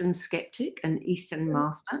Western Skeptic, an Eastern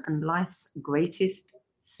Master, and Life's Greatest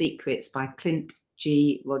Secrets by Clint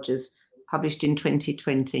G. Rogers, published in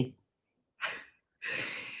 2020.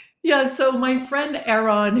 Yeah, so my friend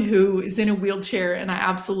Aaron, who is in a wheelchair, and I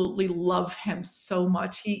absolutely love him so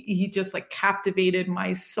much. He just like captivated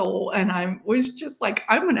my soul. And I was just like,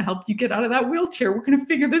 I'm going to help you get out of that wheelchair. We're going to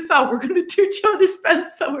figure this out. We're going to do Joe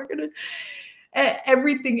Dispenza. We're going to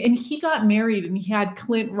everything. And he got married and he had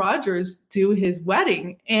Clint Rogers do his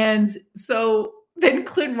wedding. And so then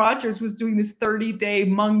Clint Rogers was doing this 30-day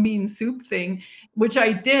mung bean soup thing, which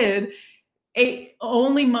I did, ate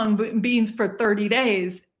only mung beans for 30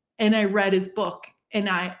 days. And I read his book, and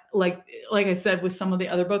I like I said, with some of the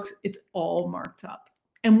other books, it's all marked up.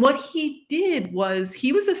 And what he did was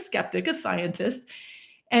he was a skeptic, a scientist,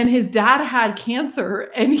 and his dad had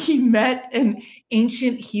cancer, and he met an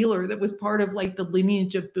ancient healer that was part of like the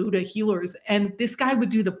lineage of Buddha healers. And this guy would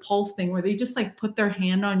do the pulse thing where they just like put their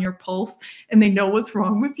hand on your pulse and they know what's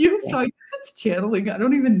wrong with you. So I guess it's channeling. I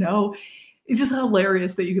don't even know. It's just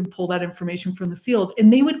hilarious that you can pull that information from the field.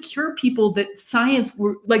 And they would cure people that science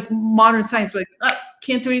were like modern science, were like,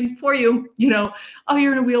 can't do anything for you. Oh,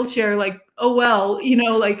 you're in a wheelchair. Like, oh, well,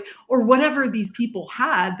 like, or whatever these people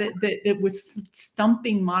had that was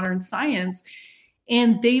stumping modern science.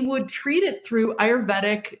 And they would treat it through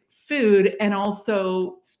Ayurvedic food and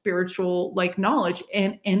also spiritual like knowledge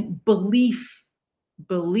and belief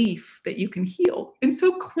that you can heal. And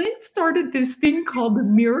so Clint started this thing called the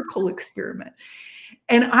miracle experiment.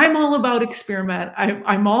 And I'm all about experiment.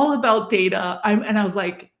 I'm all about data. And I was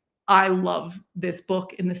like, I love this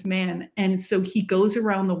book and this man. And so he goes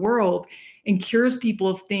around the world and cures people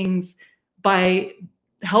of things by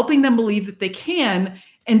helping them believe that they can.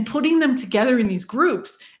 and putting them together in these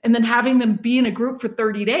groups and then having them be in a group for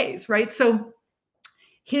 30 days, right? So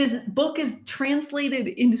his book is translated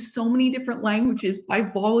into so many different languages by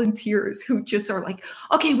volunteers who just are like,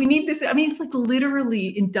 okay, we need this. I mean, it's like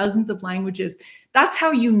literally in dozens of languages. That's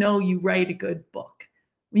how you know you write a good book.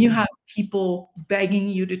 When you have people begging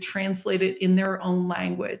you to translate it in their own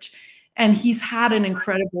language. And he's had an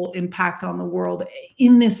incredible impact on the world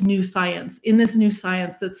in this new science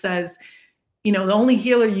that says, the only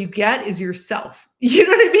healer you get is yourself. You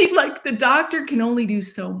know what I mean? Like the doctor can only do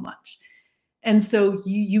so much. And so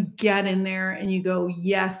you get in there and you go,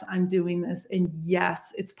 yes, I'm doing this. And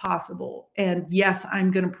yes, it's possible. And yes,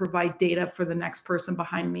 I'm going to provide data for the next person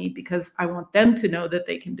behind me because I want them to know that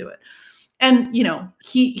they can do it. And,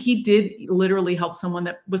 he did literally help someone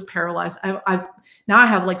that was paralyzed. Now I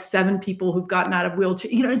have like 7 people who've gotten out of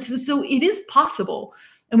wheelchairs. So it is possible.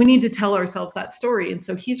 And we need to tell ourselves that story. And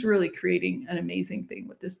so he's really creating an amazing thing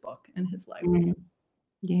with this book and his life.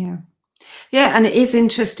 Yeah. Yeah, and it is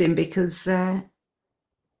interesting because,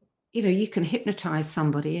 you can hypnotize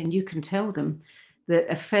somebody and you can tell them that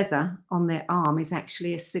a feather on their arm is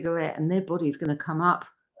actually a cigarette and their body's going to come up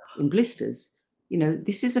in blisters.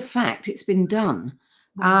 This is a fact. It's been done.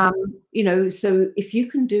 So if you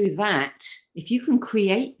can do that, if you can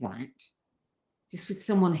create that just with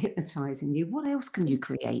someone hypnotizing you, what else can you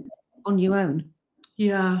create on your own?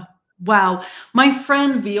 Yeah. Wow. My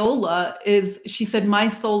friend Viola she said, my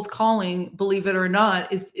soul's calling, believe it or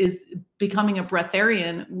not, is becoming a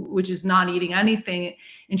breatharian, which is not eating anything.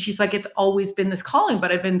 And she's like, it's always been this calling,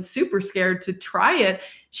 but I've been super scared to try it.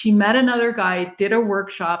 She met another guy, did a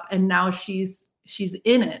workshop, and now she's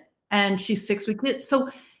in it and she's 6 weeks in. So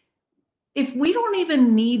if we don't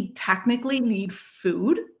even technically need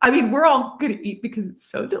food, I mean, we're all going to eat because it's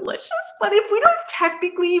so delicious, but if we don't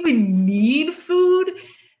technically even need food,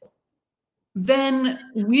 then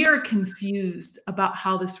we are confused about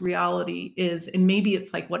how this reality is. And maybe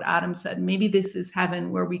it's like what Adam said, maybe this is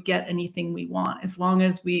heaven where we get anything we want, as long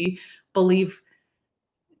as we believe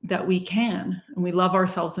that we can, and we love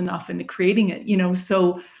ourselves enough into creating it,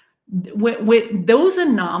 so with those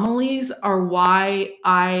anomalies are why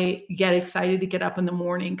I get excited to get up in the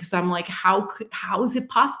morning. Cause I'm like, how is it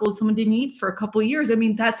possible someone didn't eat for a couple of years? I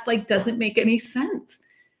mean, that's like, doesn't make any sense.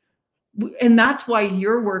 And that's why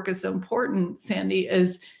your work is so important, Sandy,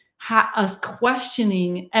 is us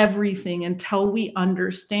questioning everything until we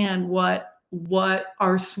understand what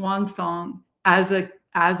our swan song as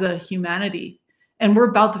a humanity. And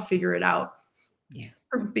we're about to figure it out. Yeah.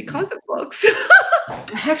 Because of books.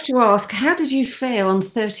 I have to ask, how did you fare on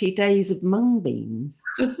 30 days of mung beans?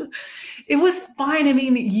 It was fine. I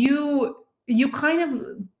mean, you kind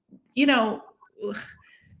of,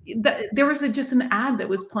 there was just an ad that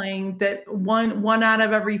was playing that one out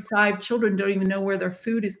of every 5 children don't even know where their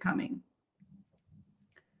food is coming.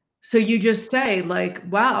 So you just say like,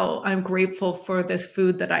 wow, I'm grateful for this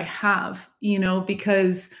food that I have,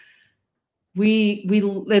 because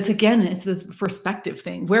it's this perspective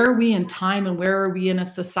thing. Where are we in time and where are we in a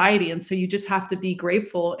society? And so you just have to be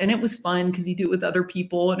grateful. And it was fun because you do it with other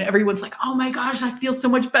people and everyone's like, oh my gosh, I feel so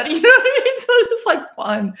much better. You know what I mean? So it's just like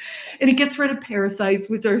fun. And it gets rid of parasites,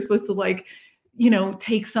 which are supposed to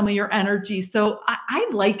take some of your energy. So I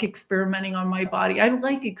like experimenting on my body. I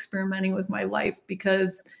like experimenting with my life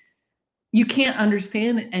because you can't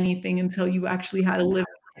understand anything until you actually had a lived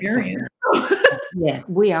experience. Yeah,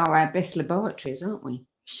 we are our best laboratories, aren't we?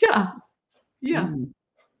 Yeah.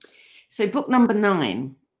 So book number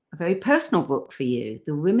 9, a very personal book for you,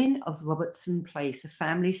 The Women of Robertson Place, a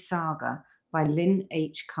family saga by Lynn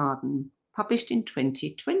H. Carden, published in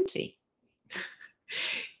 2020.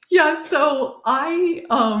 Yeah, so I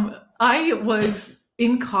was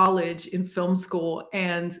in college in film school,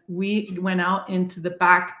 and we went out into the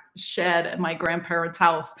back shed at my grandparents'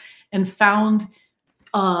 house and found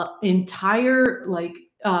entire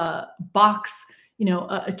box,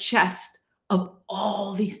 a chest of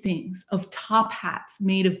all these things, of top hats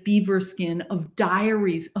made of beaver skin, of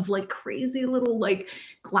diaries, of like crazy little like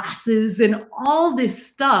glasses and all this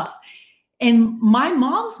stuff. And my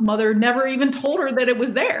mom's mother never even told her that it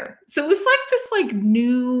was there. So it was like this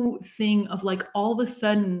new thing of like all of a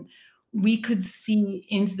sudden we could see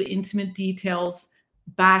into the intimate details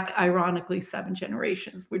back, ironically, 7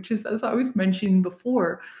 generations, which is, as I was mentioning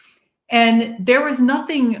before. And there was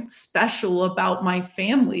nothing special about my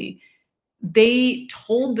family. They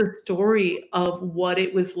told the story of what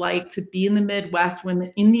it was like to be in the Midwest when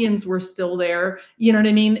the Indians were still there, you know what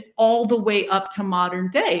I mean? All the way up to modern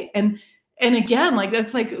day. And again, like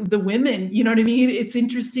that's like the women, you know what I mean? It's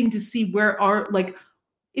interesting to see where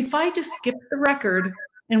if I just skip the record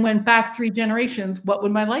and went back 3 generations, what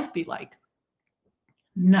would my life be like?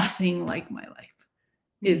 Nothing like my life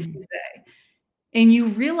is today. And you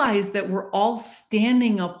realize that we're all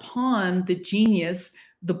standing upon the genius,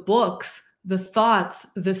 the books, the thoughts,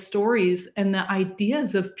 the stories, and the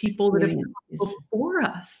ideas of people that have come before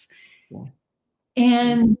us. Yeah.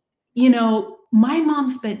 And, you know, my mom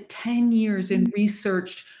spent 10 years and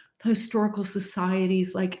researched historical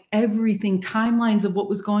societies, like everything, timelines of what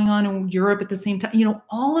was going on in Europe at the same time, you know,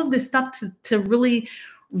 all of this stuff to really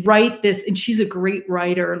write this. And she's a great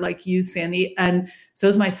writer like you, Sandy. And so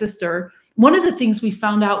is my sister. One of the things we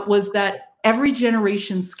found out was that every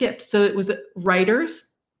generation skipped. So it was writers,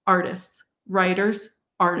 artists, writers,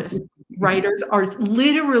 artists, writers, artists,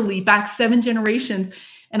 literally back 7 generations.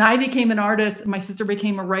 And I became an artist and my sister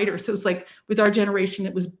became a writer. So it was like with our generation,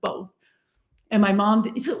 it was both. And my mom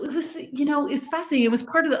did. So it was, you know, it's fascinating. It was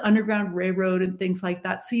part of the Underground Railroad and things like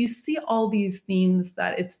that. So you see all these themes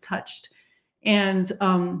that it's touched. And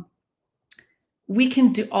we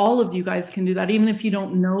can do, all of you guys can do that. Even if you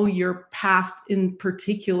don't know your past in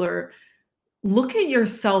particular, look at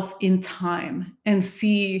yourself in time and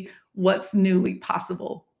see what's newly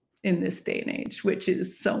possible in this day and age, which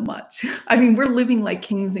is so much. I mean, we're living like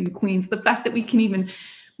kings and queens. The fact that we can even,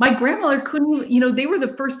 my grandmother couldn't, you know, they were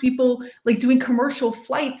the first people like doing commercial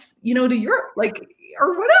flights, you know, to Europe, like,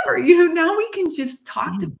 or whatever, you know, now we can just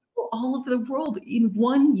talk to people all over the world in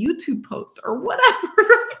one YouTube post or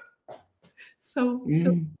whatever. So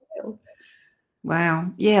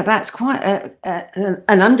wow. Yeah, that's quite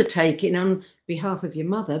an undertaking on behalf of your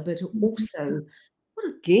mother, but also what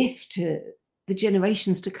a gift to the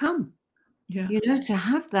generations to come. Yeah. You know, to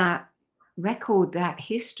have that record, that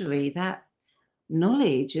history, that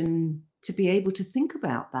knowledge, and to be able to think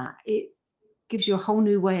about that, it gives you a whole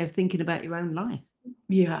new way of thinking about your own life.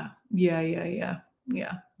 Yeah.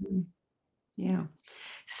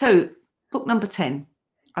 So book number 10,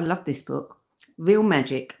 I love this book, Real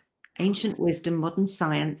Magic, Ancient Wisdom, Modern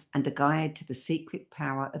Science, and a Guide to the Secret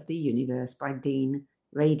Power of the Universe by Dean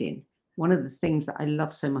Radin. One of the things that I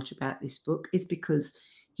love so much about this book is because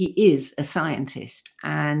he is a scientist.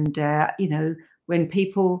 And, you know, when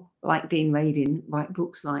people like Dean Radin write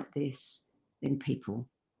books like this, then people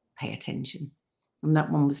pay attention. And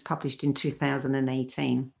that one was published in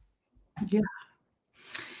 2018. Yeah.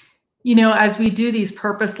 You know, as we do these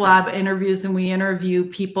Purpose Lab interviews and we interview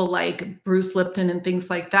people like Bruce Lipton and things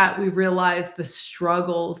like that, we realize the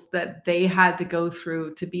struggles that they had to go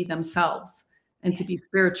through to be themselves and to be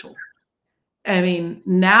spiritual. I mean,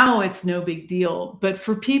 now it's no big deal. But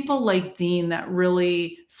for people like Dean that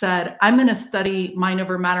really said, I'm going to study mind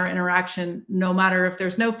over matter interaction, no matter if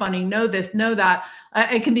there's no funding, no this, no that,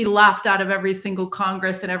 it can be laughed out of every single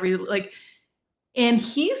Congress and every, like, and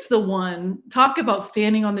he's the one, talk about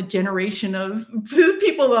standing on the generation of the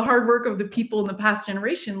people, the hard work of the people in the past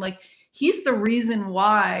generation. Like, he's the reason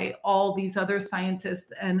why all these other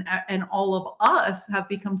scientists and all of us have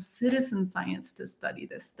become citizen science to study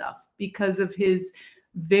this stuff because of his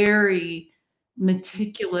very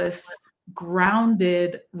meticulous,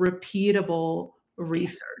 grounded, repeatable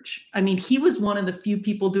research. I mean, he was one of the few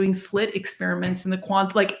people doing slit experiments in the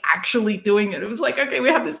quant, like actually doing it. It was like, okay, we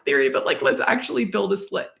have this theory, but like, let's actually build a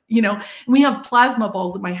slit, you know. And we have plasma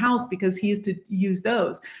balls at my house because he used to use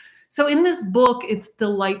those. So in this book, it's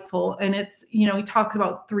delightful. And it's, you know, he talks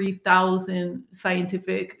about 3,000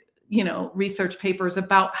 scientific, you know, research papers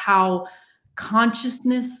about how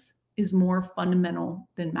consciousness is more fundamental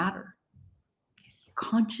than matter.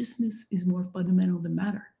 Consciousness is more fundamental than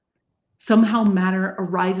matter. Somehow matter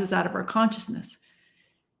arises out of our consciousness.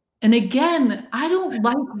 And again, I don't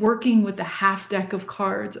like working with a half deck of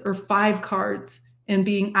cards or 5 cards and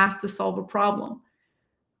being asked to solve a problem.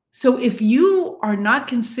 So if you are not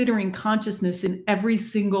considering consciousness in every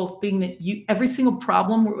single thing that you, every single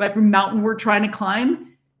problem, every mountain we're trying to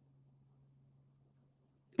climb,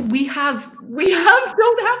 we don't have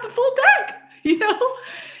the full deck, you know?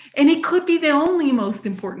 And it could be the only most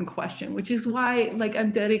important question, which is why, like,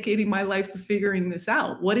 I'm dedicating my life to figuring this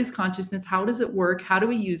out. What is consciousness? How does it work? How do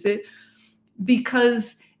we use it?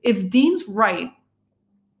 Because if Dean's right,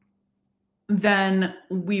 then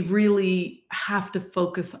we really have to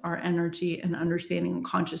focus our energy and understanding of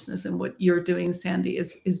consciousness. And what you're doing, Sandy,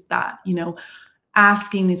 is that, you know,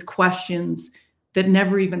 asking these questions that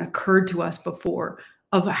never even occurred to us before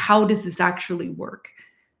of how does this actually work?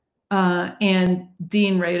 And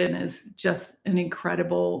Dean Radin is just an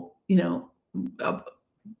incredible,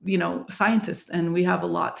 scientist, and we have a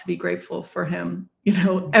lot to be grateful for him. You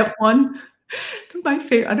know, at one, my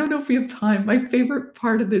favorite, I don't know if we have time, my favorite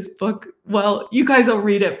part of this book, well, you guys will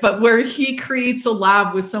read it, but where he creates a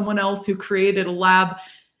lab with someone else who created a lab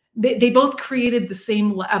they both created the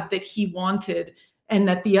same lab that he wanted and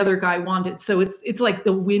that the other guy wanted. So it's like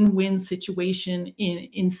the win-win situation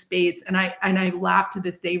in spades. And I laugh to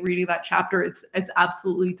this day reading that chapter. It's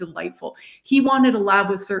absolutely delightful. He wanted a lab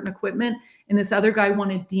with certain equipment, and this other guy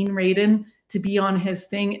wanted Dean Radin to be on his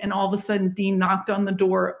thing. And all of a sudden, Dean knocked on the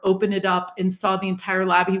door, opened it up, and saw the entire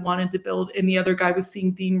lab he wanted to build. And the other guy was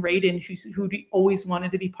seeing Dean Radin, who always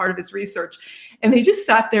wanted to be part of his research. And they just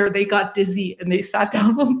sat there, they got dizzy, and they sat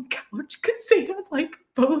down on the couch because they had like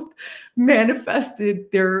both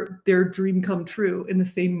manifested their dream come true in the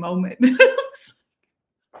same moment.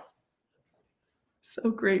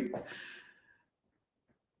 So great.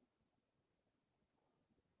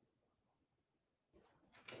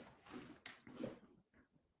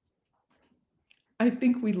 I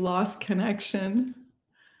think we lost connection.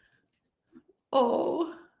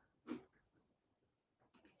 Oh.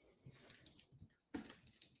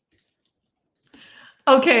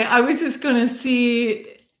 Okay, I was just going to see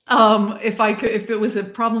if it was a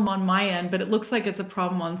problem on my end, but it looks like it's a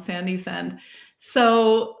problem on Sandy's end.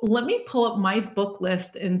 So let me pull up my book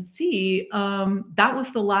list and see. That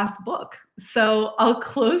was the last book. So I'll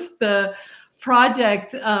close the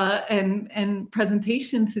project and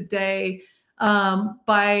presentation today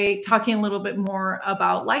by talking a little bit more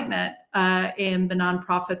about LightNet and the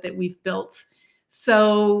nonprofit that we've built.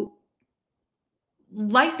 So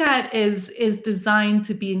LightNet is designed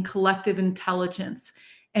to be in collective intelligence,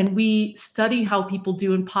 and we study how people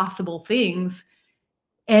do impossible things,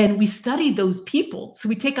 and we study those people. So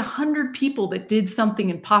we take 100 people that did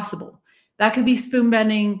something impossible. That could be spoon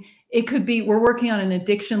bending. It could be we're working on an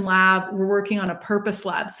addiction lab. We're working on a purpose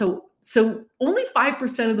lab. So only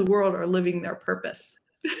 5% of the world are living their purpose.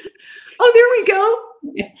 Oh, there we go.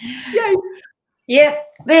 Yay. Yeah,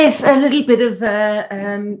 there's a little bit of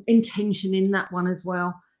intention in that one as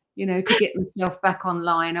well, you know, to get myself back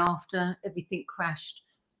online after everything crashed.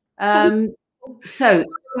 So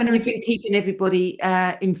you've been keeping everybody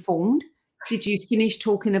informed. Did you finish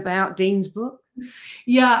talking about Dean's book?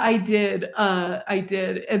 Yeah, I did.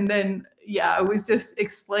 And then, yeah, I was just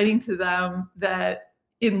explaining to them that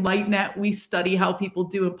in LightNet, we study how people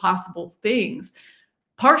do impossible things,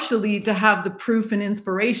 partially to have the proof and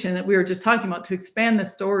inspiration that we were just talking about, to expand the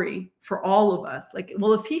story for all of us. Like,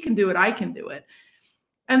 well, if he can do it, I can do it.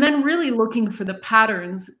 And then really looking for the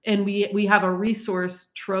patterns. And we have a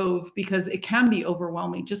resource trove, because it can be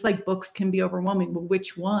overwhelming, just like books can be overwhelming, but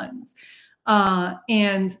which ones?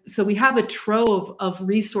 And so we have a trove of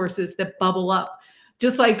resources that bubble up.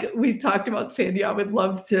 Just like we've talked about, Sandy, I would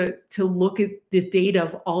love to look at the data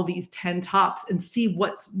of all these 10 tops and see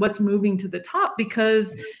what's moving to the top,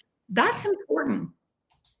 because that's important.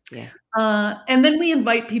 Yeah. And then we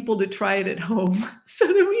invite people to try it at home. So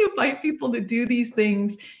then we invite people to do these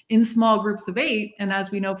things in small groups of 8. And as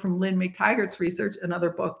we know from Lynn McTaggart's research, another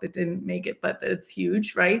book that didn't make it, but it's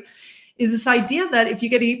huge, right? Is this idea that if you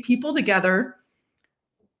get 8 people together,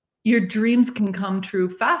 your dreams can come true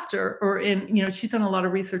faster. Or she's done a lot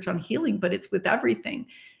of research on healing, but it's with everything.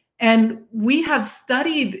 And we have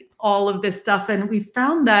studied all of this stuff, and we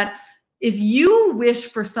found that if you wish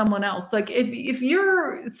for someone else, like if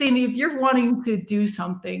you're saying, if you're wanting to do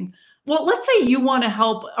something, well, let's say you want to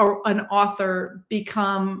help an author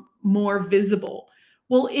become more visible.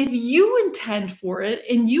 Well, if you intend for it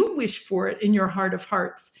and you wish for it in your heart of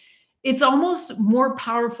hearts, it's almost more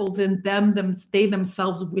powerful than they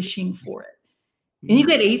themselves wishing for it. And you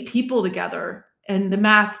get 8 people together, and the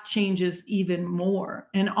math changes even more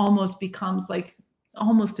and almost becomes like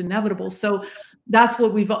almost inevitable. So that's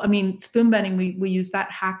what spoon bending, we use that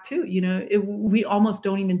hack too. We almost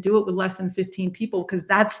don't even do it with less than 15 people, because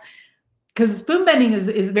spoon bending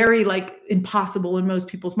is very like impossible in most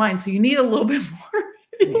people's minds. So you need a little bit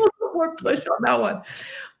more push on that one.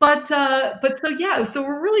 But so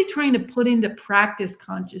we're really trying to put into practice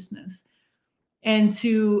consciousness and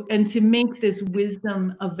to make this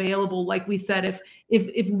wisdom available. Like we said,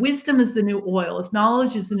 if wisdom is the new oil, if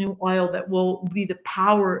knowledge is the new oil that will be the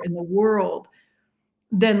power in the world,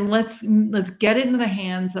 then let's get it into the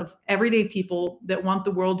hands of everyday people that want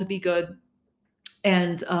the world to be good,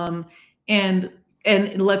 and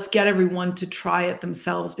let's get everyone to try it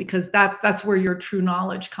themselves, because that's where your true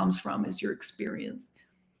knowledge comes from, is your experience.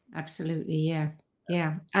 Absolutely,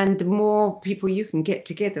 yeah. And the more people you can get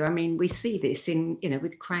together, I mean, we see this in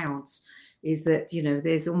with crowds, is that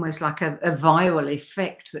there's almost like a viral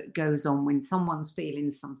effect that goes on. When someone's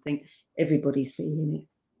feeling something, everybody's feeling it.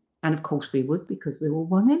 And of course we would, because we're all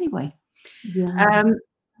one anyway. Yeah.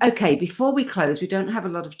 Okay, before we close, we don't have a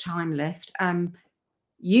lot of time left.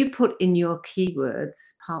 You put in your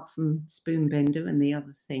keywords, apart from spoon bender and the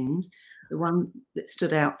other things, the one that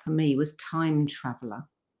stood out for me was time traveler.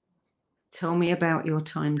 Tell me about your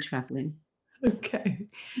time traveling. Okay.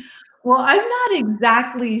 Well, I'm not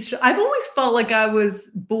exactly sure. I've always felt like I was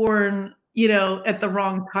born, at the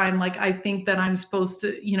wrong time. Like I think that I'm supposed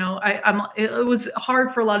to, it was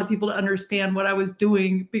hard for a lot of people to understand what I was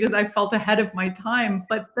doing because I felt ahead of my time.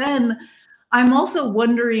 But then I'm also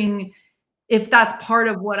wondering if that's part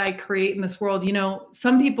of what I create in this world.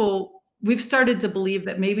 Some people, we've started to believe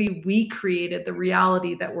that maybe we created the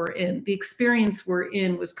reality that we're in. The experience we're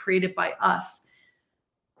in was created by us.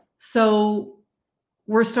 So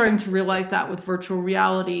we're starting to realize that with virtual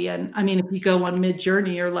reality. And I mean, if you go on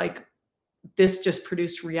Mid-Journey, you're like, this just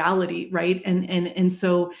produced reality, right? And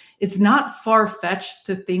so it's not far-fetched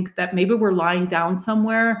to think that maybe we're lying down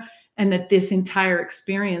somewhere and that this entire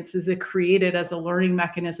experience is created as a learning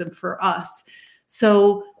mechanism for us.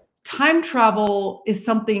 So time travel is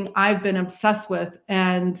something I've been obsessed with.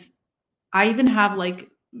 And I even have like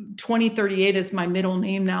 2038 as my middle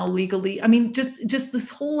name now legally. I mean, just this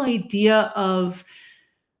whole idea of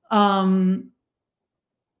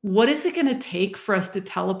what is it going to take for us to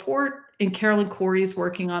teleport? And Carolyn Corey is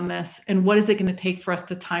working on this. And what is it going to take for us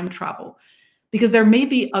to time travel? Because there may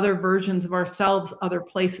be other versions of ourselves, other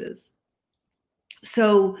places.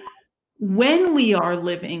 So when we are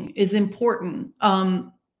living is important.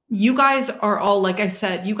 You guys are all, like I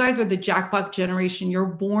said, you guys are the jackpot generation. You're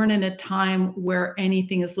born in a time where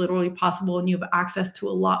anything is literally possible and you have access to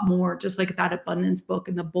a lot more, just like that abundance book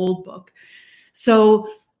and the bold book. So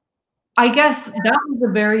I guess that was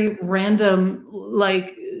a very random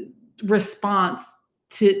response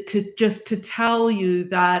to tell you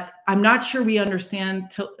that I'm not sure we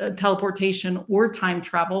understand teleportation or time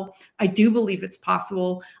travel. I do believe it's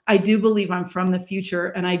possible. I do believe I'm from the future,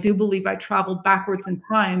 and I do believe I traveled backwards in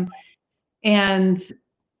time. And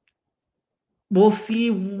we'll see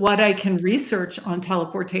what I can research on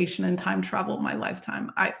teleportation and time travel in my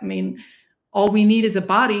lifetime. I mean, all we need is a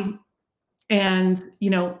body. And,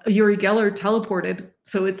 Uri Geller teleported,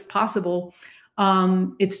 so it's possible.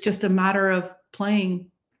 It's just a matter of playing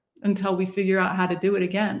until we figure out how to do it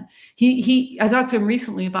again. I talked to him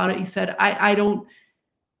recently about it. He said, I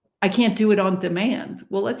can't do it on demand.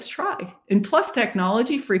 Well, let's try. And plus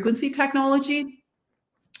technology, frequency technology.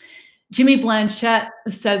 Jimmy Blanchett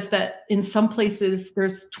says that in some places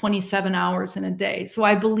there's 27 hours in a day. So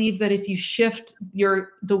I believe that if you shift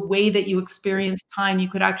the way that you experience time, you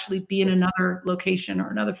could actually be in another location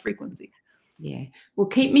or another frequency. Yeah. Well,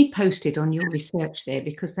 keep me posted on your research there,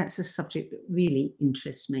 because that's a subject that really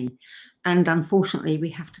interests me. And unfortunately,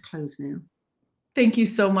 we have to close now. Thank you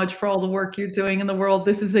so much for all the work you're doing in the world.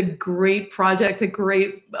 This is a great project, a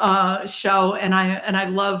great show, and I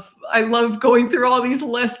love going through all these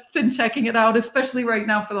lists and checking it out, especially right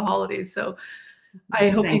now for the holidays. So I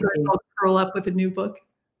hope you guys all curl up with a new book.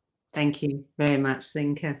 Thank you very much,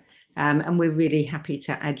 Zenka. And we're really happy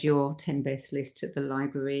to add your 10 best list to the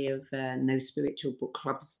library of No Spiritual Book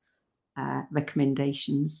Club's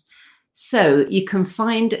recommendations. So you can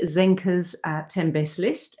find Zenka's 10 best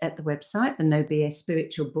list at the website, the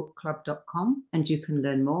nobspiritualbookclub.com, and you can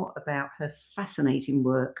learn more about her fascinating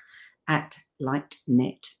work at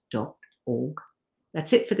lightnet.org.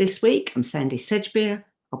 That's it for this week. I'm Sandy Sedgbeer.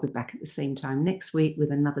 I'll be back at the same time next week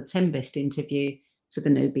with another 10 best interview for the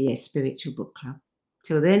No BS Spiritual Book Club.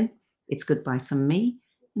 Till then, it's goodbye from me,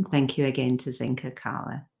 and thank you again to Zenka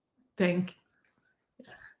Caro. Thank you.